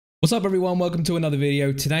What's up everyone, welcome to another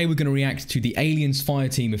video. Today we're going to react to the Aliens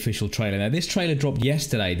Fireteam official trailer. Now this trailer dropped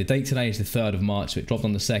yesterday, the date today is the 3rd of March, so it dropped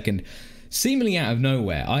on the 2nd, seemingly out of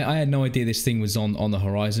nowhere. I had no idea this thing was on the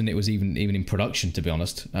horizon, it was even in production, to be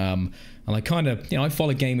honest. And I kind of, I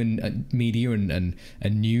follow gaming media and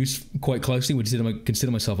news quite closely, would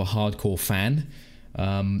consider myself a hardcore fan.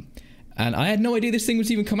 And I had no idea this thing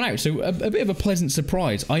was even coming out, so a bit of a pleasant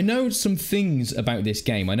surprise. I know some things about this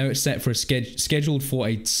game. I know it's set for scheduled for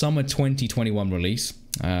a summer 2021 release.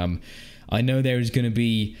 I know there is going to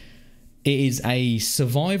be... It is a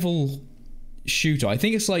survival shooter. I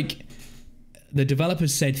think it's like... The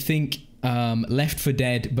developers said, think Left 4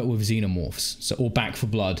 Dead, but with Xenomorphs. So, or Back 4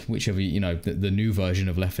 Blood, whichever, the new version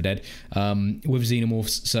of Left 4 Dead. With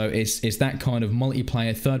Xenomorphs. So it's that kind of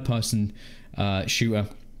multiplayer, third-person shooter.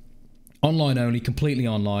 Online only, completely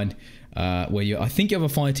online, where I think you have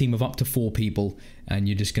a fire team of up to 4 people, and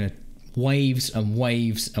you're just gonna waves and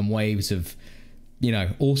waves and waves of,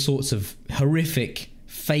 all sorts of horrific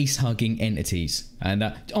face-hugging entities,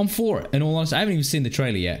 and I'm for it. In all honesty, I haven't even seen the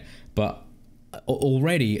trailer yet, but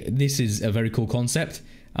already this is a very cool concept,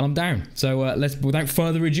 and I'm down. So without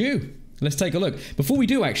further ado, let's take a look. Before we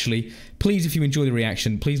do, actually, please, if you enjoy the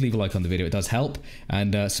reaction, please leave a like on the video. It does help.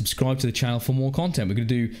 And subscribe to the channel for more content. We're going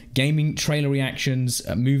to do gaming trailer reactions,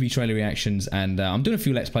 movie trailer reactions, and I'm doing a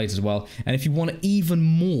few Let's Plays as well. And if you want even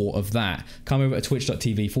more of that, come over to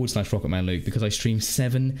twitch.tv/RocketmanLuke, because I stream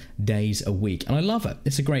 7 days a week. And I love it.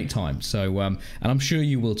 It's a great time. So, and I'm sure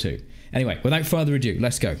you will too. Anyway, without further ado,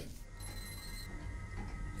 let's go.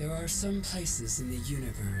 There are some places in the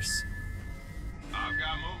universe. I've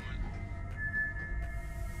got movement.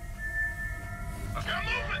 I've got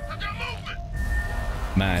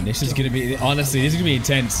movement! Man, this is gonna be, honestly, this is gonna be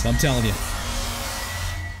intense, I'm telling you.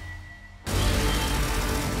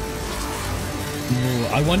 Ooh,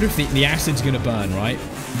 I wonder if the acid's gonna burn, right?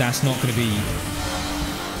 That's not gonna be...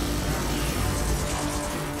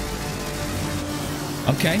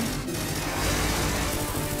 Okay.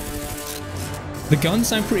 The guns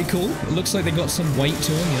sound pretty cool. It looks like they got some weight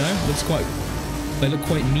to them, Looks quite... They look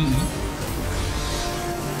quite meaty.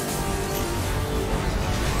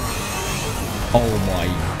 Oh my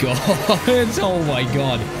god, oh my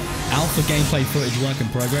god. Alpha gameplay footage work in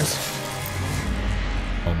progress.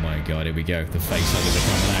 Oh my god, here we go. The face huggers are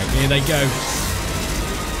coming out. Here they go.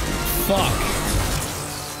 Fuck.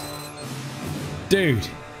 Dude.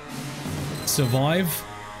 Survive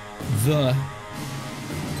the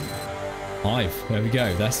hive. There we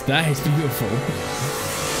go. That is beautiful.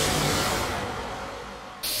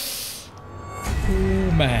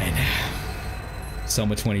 Oh man.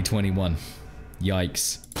 Summer 2021.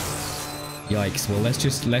 Yikes. Yikes. Well, let's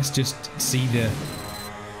just see the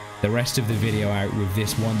rest of the video out with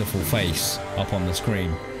this wonderful face up on the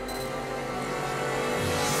screen.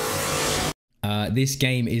 This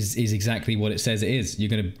game is exactly what it says it is. You're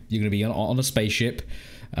gonna be on a spaceship,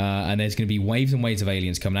 and there's gonna be waves and waves of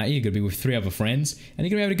aliens coming at you. You're gonna be with 3 other friends, and you're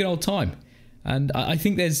gonna be having a good old time. And I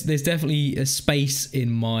think there's definitely a space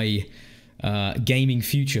in my gaming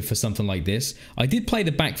future for something like this. I did play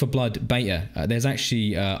the Back 4 Blood beta. There's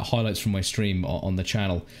actually highlights from my stream on the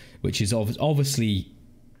channel, which is obviously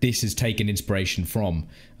this is taken inspiration from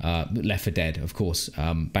Left 4 Dead, of course.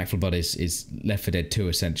 Back 4 Blood is Left 4 Dead 2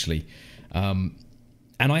 essentially, and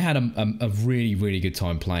I had a really good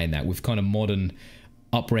time playing that with kind of modern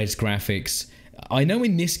up-res graphics. I know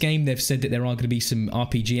in this game they've said that there are going to be some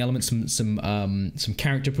RPG elements, some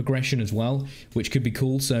character progression as well, which could be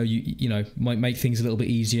cool. So you might make things a little bit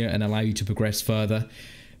easier and allow you to progress further,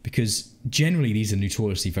 because generally these are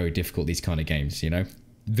notoriously very difficult. These kind of games,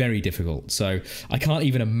 very difficult. So I can't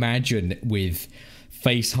even imagine with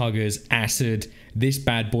face huggers, acid, this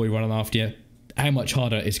bad boy running after you, how much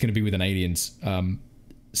harder it's going to be with an aliens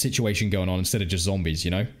situation going on instead of just zombies,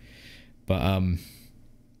 But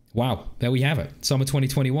wow, there we have it. Summer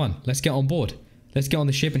 2021. Let's get on board. Let's get on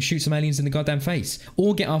the ship and shoot some aliens in the goddamn face.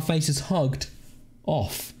 Or get our faces hugged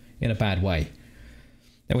off in a bad way.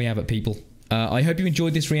 There we have it, people. I hope you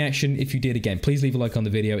enjoyed this reaction. If you did, again, please leave a like on the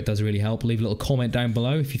video. It does really help. Leave a little comment down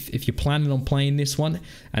below if you're planning on playing this one.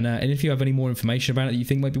 And if you have any more information about it that you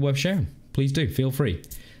think might be worth sharing, please do. Feel free.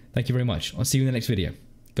 Thank you very much. I'll see you in the next video.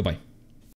 Goodbye.